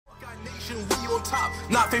on top.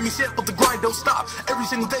 Not famous yet, but the grind don't stop. Every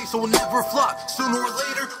single day, so we'll never flop. Sooner or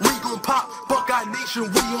later, we gon' pop. Buckeye Nation,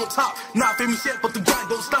 we on top. Not famous yet, but the grind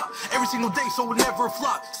don't stop. Every single day, so we'll never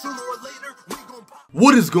flop. Sooner or later, we gon' pop.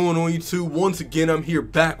 What is going on, YouTube? Once again, I'm here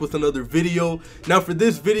back with another video. Now for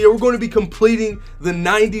this video, we're going to be completing the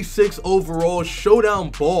 96 overall Showdown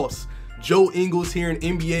boss, Joe Ingles, here in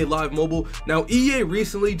NBA Live Mobile. Now EA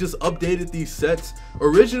recently just updated these sets.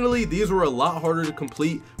 Originally these were a lot harder to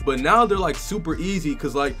complete, but now they're like super easy,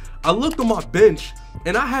 because like I looked on my bench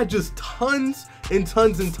and I had just tons and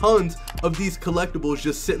tons and tons of these collectibles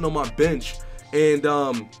just sitting on my bench. And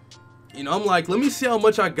you know, I'm like, let me see how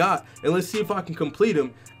much I got and let's see if I can complete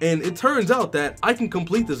them. And it turns out that I can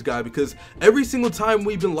complete this guy, because every single time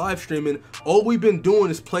we've been live streaming, all we've been doing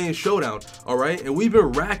is playing Showdown, all right? And we've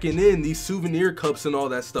been racking in these souvenir cups and all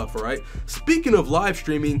that stuff, all right? Speaking of live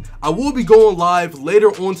streaming, I will be going live later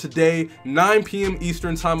on today, 9 p.m.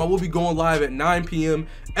 Eastern time. I will be going live at 9 p.m.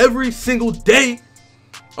 every single day,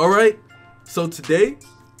 all right? So today,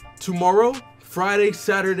 tomorrow, Friday,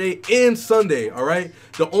 Saturday, and Sunday, all right?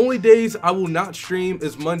 The only days I will not stream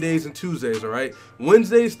is Mondays and Tuesdays, all right?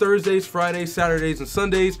 Wednesdays, Thursdays, Fridays, Saturdays, and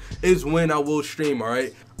Sundays is when I will stream, all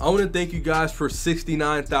right? I want to thank you guys for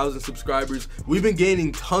 69,000 subscribers. We've been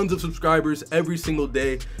gaining tons of subscribers every single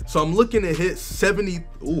day. So I'm looking to hit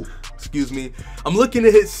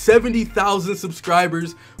 70,000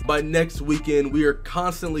 subscribers by next weekend. We are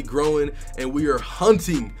constantly growing and we are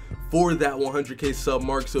hunting for that 100K sub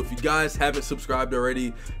mark. So if you guys haven't subscribed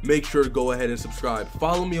already, make sure to go ahead and subscribe.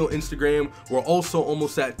 Follow me on Instagram. We're also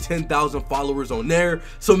almost at 10,000 followers on there,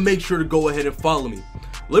 so make sure to go ahead and follow me.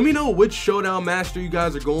 Let me know which Showdown master you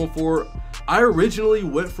guys are going for. I originally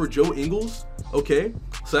went for Joe Ingles, okay?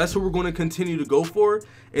 So that's what we're going to continue to go for.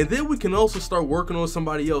 And then we can also start working on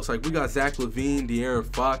somebody else. Like we got Zach LaVine, De'Aaron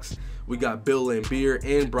Fox, we got Bill Laimbeer,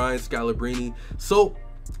 and Brian Scalabrine. So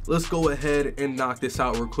let's go ahead and knock this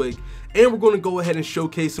out real quick. And we're going to go ahead and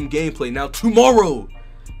showcase some gameplay. Now tomorrow,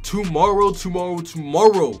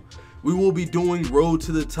 we will be doing Road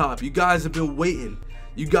to the Top. You guys have been waiting.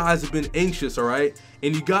 You guys have been anxious, all right?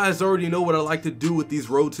 And you guys already know what I like to do with these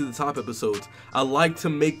Road to the Top episodes. I like to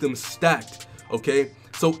make them stacked, okay?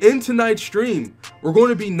 So in tonight's stream, we're going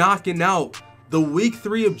to be knocking out the week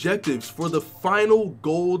 3 objectives for the final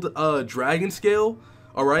gold dragon scale,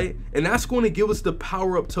 all right? And that's going to give us the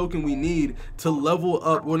power up token we need to level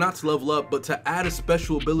up, well, not to level up, but to add a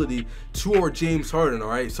special ability to our James Harden, all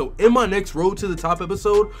right? So in my next Road to the Top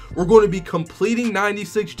episode, we're going to be completing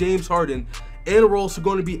 96 James Harden, and we're also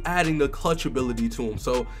going to be adding the clutch ability to him.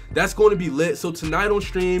 So that's going to be lit. So tonight on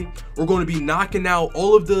stream, we're going to be knocking out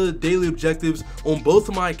all of the daily objectives on both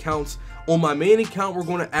of my accounts. On my main account, we're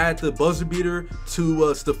going to add the buzzer beater to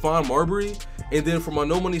Stephon Marbury. And then for my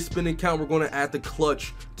no money spending account, we're going to add the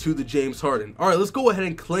clutch to the James Harden. All right, let's go ahead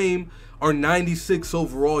and claim our 96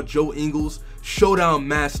 overall Joe Ingles Showdown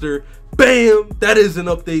Master. Bam! That is an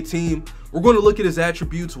update team. We're going to look at his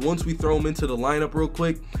attributes once we throw him into the lineup real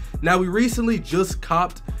quick. Now, we recently just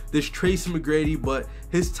copped this Tracy McGrady, but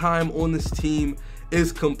his time on this team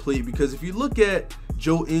is complete, because if you look at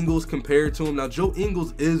Joe Ingles compared to him, now Joe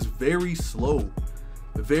Ingles is very slow.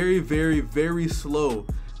 Very slow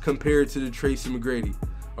compared to the Tracy McGrady,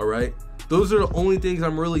 all right? Those are the only things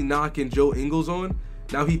I'm really knocking Joe Ingles on.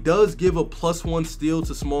 Now, he does give a +1 steal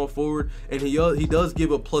to small forward, and he does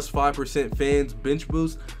give a +5% fans bench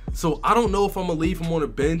boost. So I don't know if I'm going to leave him on a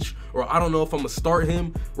bench, or I don't know if I'm going to start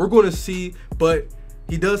him. We're going to see, but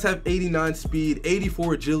he does have 89 speed,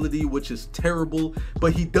 84 agility, which is terrible,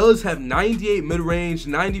 but he does have 98 mid-range,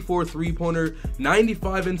 94 three-pointer,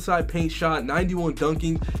 95 inside paint shot, 91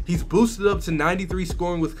 dunking. He's boosted up to 93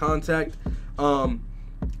 scoring with contact, and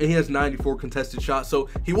he has 94 contested shots. So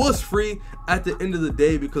he was free at the end of the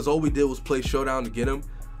day, because all we did was play Showdown to get him,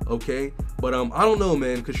 okay? But I don't know,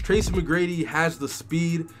 man, because Tracy McGrady has the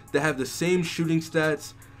speed. They have the same shooting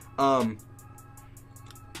stats.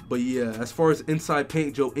 But yeah, as far as inside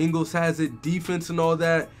paint, Joe Ingles has it. Defense and all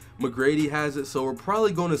that, McGrady has it. So we're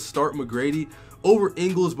probably going to start McGrady over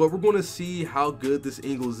Ingles, but we're going to see how good this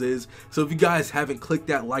Ingles is. So if you guys haven't clicked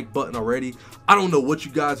that like button already, I don't know what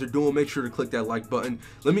you guys are doing. Make sure to click that like button.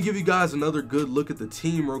 Let me give you guys another good look at the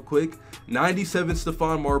team real quick. 97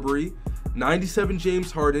 Stephon Marbury, 97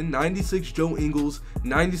 James Harden, 96 Joe Ingles,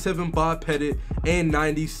 97 Bob Pettit, and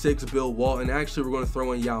 96 Bill Walton. Actually, we're going to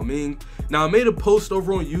throw in Yao Ming. Now, I made a post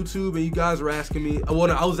over on YouTube, and you guys were asking me, well,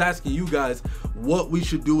 I was asking you guys what we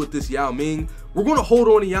should do with this Yao Ming. We're going to hold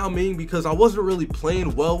on to Yao Ming because I wasn't really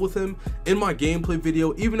playing well with him in my gameplay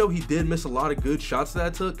video. Even though he did miss a lot of good shots that I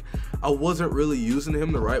took, I wasn't really using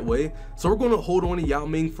him the right way. So we're going to hold on to Yao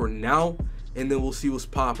Ming for now. and then we'll see what's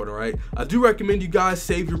popping. All right, I do recommend you guys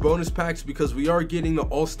save your bonus packs because we are getting the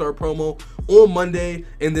all-star promo on Monday,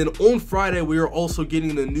 and then on Friday we are also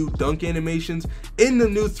getting the new dunk animations in the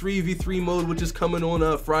new 3v3 mode, which is coming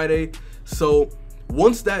on Friday. So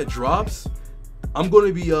once that drops, I'm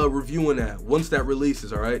going to be reviewing that once that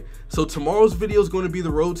releases. All right, so tomorrow's video is going to be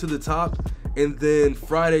the road to the top, and then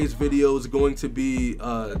Friday's video is going to be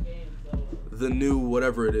the new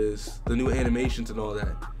whatever it is, the new animations and all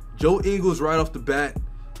that. Joe Ingles right off the bat,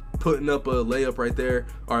 putting up a layup right there.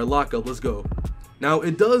 All right, lock up, let's go. Now,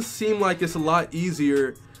 it does seem like it's a lot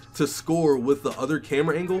easier to score with the other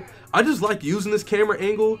camera angle. I just like using this camera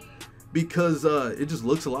angle because it just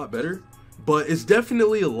looks a lot better. But it's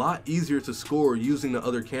definitely a lot easier to score using the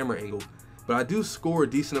other camera angle. But I do score a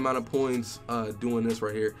decent amount of points doing this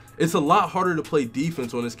right here. It's a lot harder to play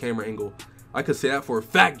defense on this camera angle. I could say that for a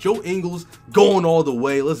fact. Joe Ingles going all the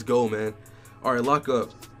way. Let's go, man. All right, lock up.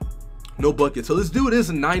 No bucket. So this dude is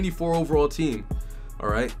a 94 overall team. All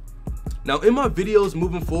right. Now in my videos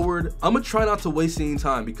moving forward, I'm gonna try not to waste any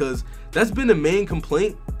time because that's been the main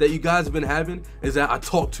complaint that you guys have been having, is that I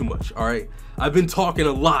talk too much. All right, I've been talking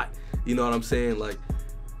a lot. You know what I'm saying? Like,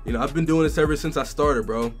 you know, I've been doing this ever since I started,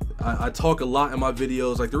 bro. I talk a lot in my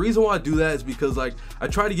videos. Like, the reason why I do that is because, like, I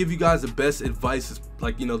try to give you guys the best advice,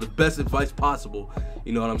 like, you know, the best advice possible.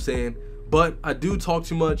 You know what I'm saying? But I do talk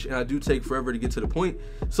too much and I do take forever to get to the point.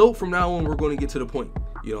 So from now on, we're going to get to the point.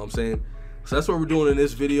 You know what I'm saying? So that's what we're doing in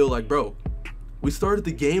this video. Like, bro, we started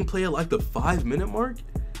the gameplay at like the 5-minute mark.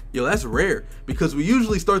 Yo, that's rare because we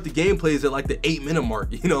usually start the gameplays at like the 8-minute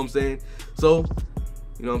mark. You know what I'm saying? So,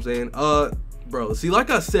 you know what I'm saying? Bro, see, like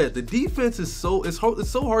I said, the defense is it's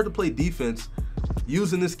so hard to play defense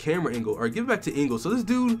using this camera angle. All right, give it back to Ingles. So this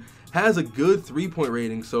dude has a good 3-point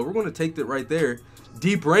rating. So we're going to take that right there.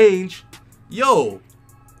 Deep range. Yo,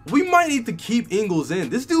 we might need to keep Ingles in.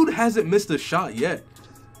 This dude hasn't missed a shot yet.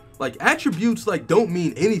 Like, attributes like don't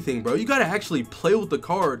mean anything, bro. You got to actually play with the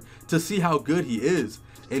card to see how good he is.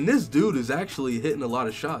 And this dude is actually hitting a lot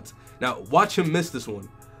of shots. Now, watch him miss this one.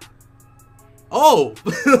 Oh,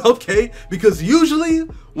 okay, because usually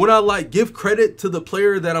when I like give credit to the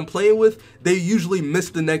player that I'm playing with, they usually miss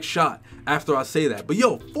the next shot after I say that. But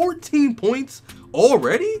yo, 14 points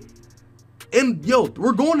already? And yo,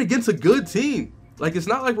 we're going against a good team. Like, it's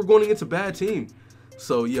not like we're going against a bad team.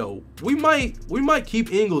 So yo, we might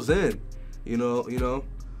keep Ingles in. You know,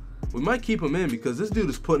 we might keep him in because this dude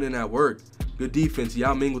is putting in that work. Good defense.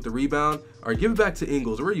 Yao Ming with the rebound. All right, give it back to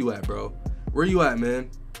Ingles. Where you at, bro? Where you at, man?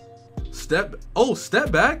 Step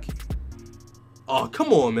back. Oh,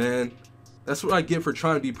 come on, man. That's what I get for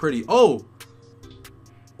trying to be pretty. Oh,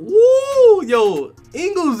 woo, yo,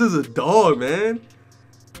 Ingles is a dog, man.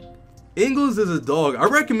 Ingles is a dog. I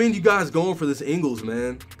recommend you guys going for this Ingles,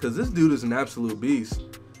 man, because this dude is an absolute beast.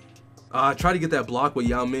 I tried to get that block with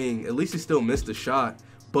Yao Ming. At least he still missed the shot,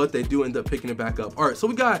 but they do end up picking it back up. All right, so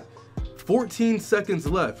we got 14 seconds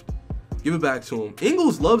left. Give it back to him.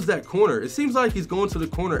 Ingles loves that corner. It seems like he's going to the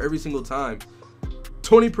corner every single time.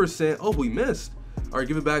 20%. Oh, we missed. All right,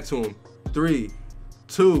 give it back to him. 3,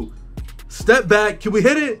 2, step back. Can we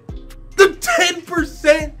hit it? The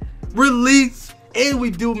 10% release. And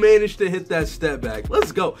we do manage to hit that step back.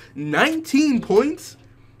 Let's go. 19 points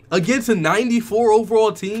against a 94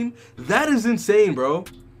 overall team. That is insane, bro.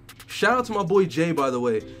 Shout out to my boy Jay, by the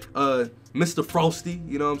way. Mr. Frosty,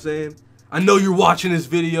 you know what I'm saying? I know you're watching this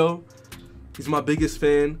video. He's my biggest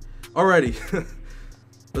fan. Alrighty.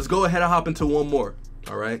 Let's go ahead and hop into one more.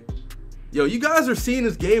 Alright. Yo, you guys are seeing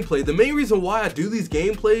this gameplay. The main reason why I do these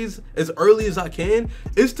gameplays as early as I can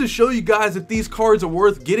is to show you guys if these cards are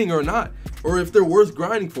worth getting or not, or if they're worth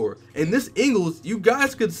grinding for. And this Ingles, you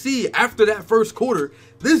guys could see after that first quarter,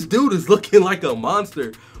 this dude is looking like a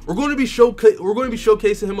monster. We're going to be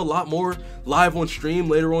showcasing him a lot more live on stream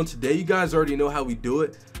later on today. You guys already know how we do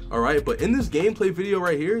it. All right, but in this gameplay video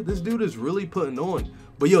right here, this dude is really putting on.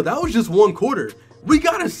 But yo, that was just one quarter. We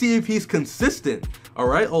gotta see if he's consistent. All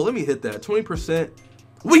right. Oh, let me hit that 20%.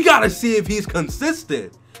 We gotta see if he's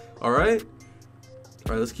consistent. All right.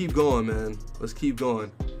 All right, let's keep going, man. Let's keep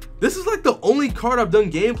going. This is like the only card I've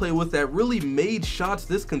done gameplay with that really made shots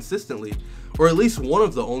this consistently, or at least one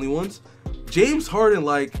of the only ones. James Harden,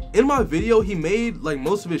 like in my video, he made like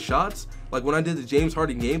most of his shots, like when I did the James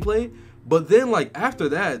Harden gameplay. But then like after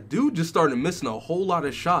that, dude just started missing a whole lot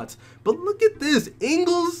of shots. But look at this.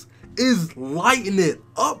 Ingles is lighting it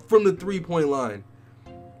up from the 3-point line.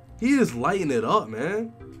 He is lighting it up,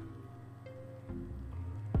 man.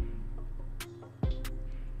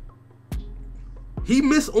 He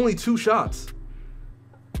missed only 2 shots.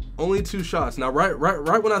 Only 2 shots. Now, right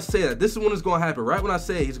when I say that, this is when it's gonna happen. Right when I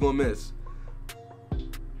say he's gonna miss.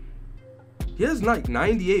 He has like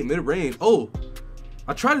 98 mid-range. Oh,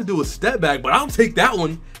 I tried to do a step back, but I'll take that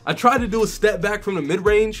one. I tried to do a step back from the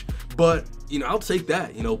mid-range, but, you know, I'll take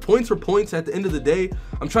that. You know, points for points at the end of the day.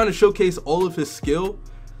 I'm trying to showcase all of his skill.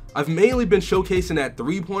 I've mainly been showcasing that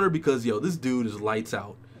three-pointer because, yo, this dude is lights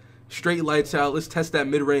out. Straight lights out. Let's test that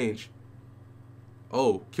mid-range.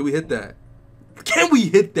 Oh, can we hit that? Can we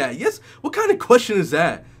hit that? Yes. What kind of question is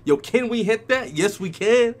that? Yo, can we hit that? Yes, we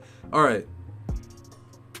can. All right.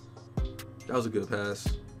 That was a good pass.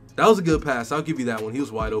 That was a good pass. I'll give you that one. He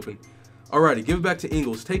was wide open. Alrighty, give it back to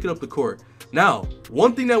Ingles. Take it up the court. Now,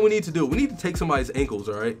 one thing that we need to do, we need to take somebody's ankles,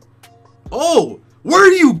 all right? Oh, where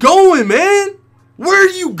are you going, man? Where are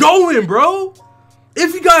you going, bro?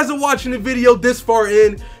 If you guys are watching the video this far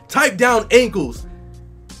in, type down ankles.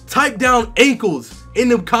 Type down ankles in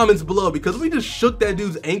the comments below because we just shook that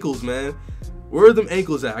dude's ankles, man. Where are them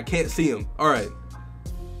ankles at? I can't see them. All right.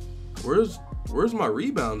 Where's my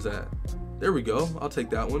rebounds at? There we go. I'll take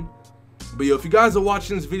that one. But yo, if you guys are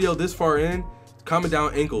watching this video this far in, comment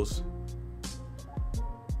down ankles.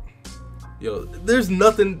 Yo, there's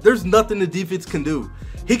nothing the defense can do.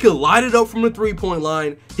 He could light it up from the three-point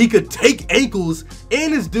line. He could take ankles,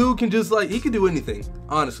 and this dude can just like, he could do anything,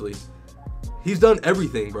 honestly. He's done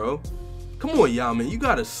everything, bro. Come on, y'all, man. You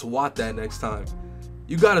gotta swat that next time.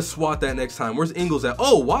 You gotta swat that next time. Where's Ingles at?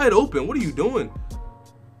 Oh, wide open. What are you doing?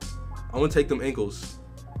 I want to take them ankles.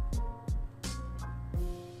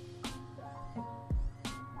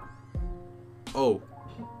 Oh.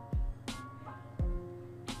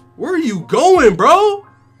 Where are you going, bro?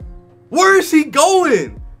 Where is he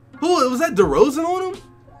going? Who was that? DeRozan on him?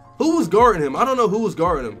 Who was guarding him? I don't know who was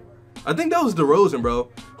guarding him. I think that was DeRozan, bro.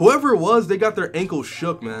 Whoever it was, they got their ankles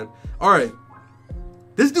shook, man. All right.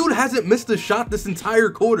 This dude hasn't missed a shot this entire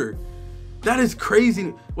quarter. That is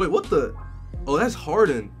crazy. Wait, what the? Oh, that's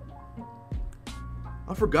Harden.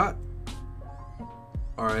 I forgot.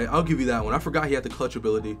 All right, I'll give you that one. I forgot he had the clutch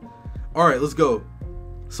ability. All right, let's go.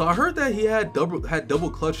 So I heard that he had double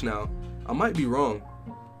clutch now. I might be wrong.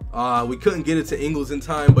 We couldn't get it to Ingles in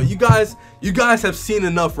time, but you guys have seen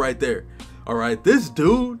enough right there. All right, this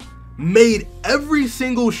dude made every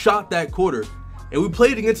single shot that quarter, and we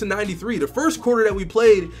played against a 93. The first quarter that we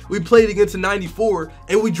played against a 94,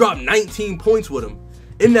 and we dropped 19 points with him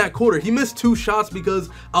in that quarter. He missed 2 shots because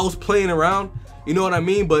I was playing around. You know what I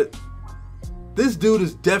mean? But this dude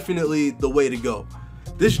is definitely the way to go.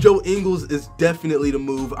 This Joe Ingles is definitely the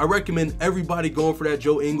move. I recommend everybody going for that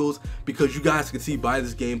Joe Ingles because you guys can see by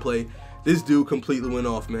this gameplay, this dude completely went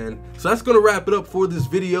off, man. So that's going to wrap it up for this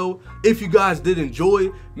video. If you guys did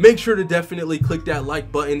enjoy, make sure to definitely click that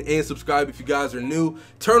like button and subscribe if you guys are new.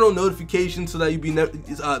 Turn on notifications so that you be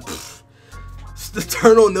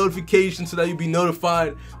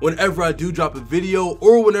notified whenever I do drop a video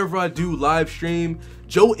or whenever I do live stream.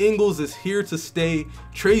 Joe Ingles is here to stay.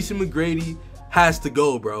 Tracy McGrady has to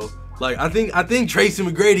go, bro. Like, I think Tracy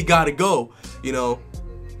McGrady gotta go, you know.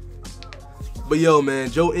 But yo, man,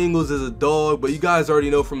 Joe Ingles is a dog, but you guys already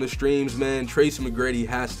know from the streams, man, Tracy McGrady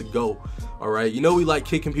has to go. All right, you know we like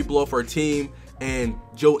kicking people off our team, and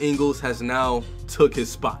Joe Ingles has now took his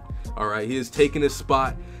spot. All right, he has taken his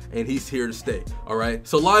spot, and he's here to stay. All right,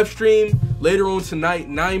 so live stream later on tonight,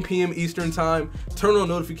 9 p.m. Eastern time. Turn on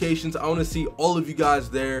notifications. I want to see all of you guys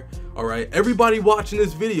there. All right, everybody watching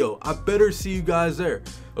this video, I better see you guys there.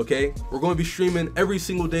 Okay, we're going to be streaming every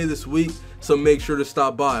single day this week, so make sure to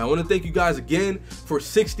stop by. I want to thank you guys again for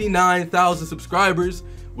 69,000 subscribers.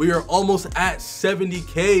 We are almost at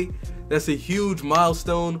 70K. That's a huge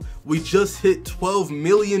milestone. We just hit 12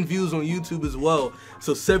 million views on YouTube as well,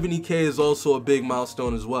 so 70K is also a big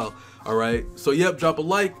milestone as well. All right, so yep, drop a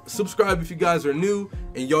like, subscribe if you guys are new,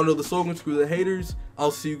 and y'all know the slogan, screw the haters.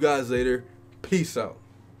 I'll see you guys later. Peace out.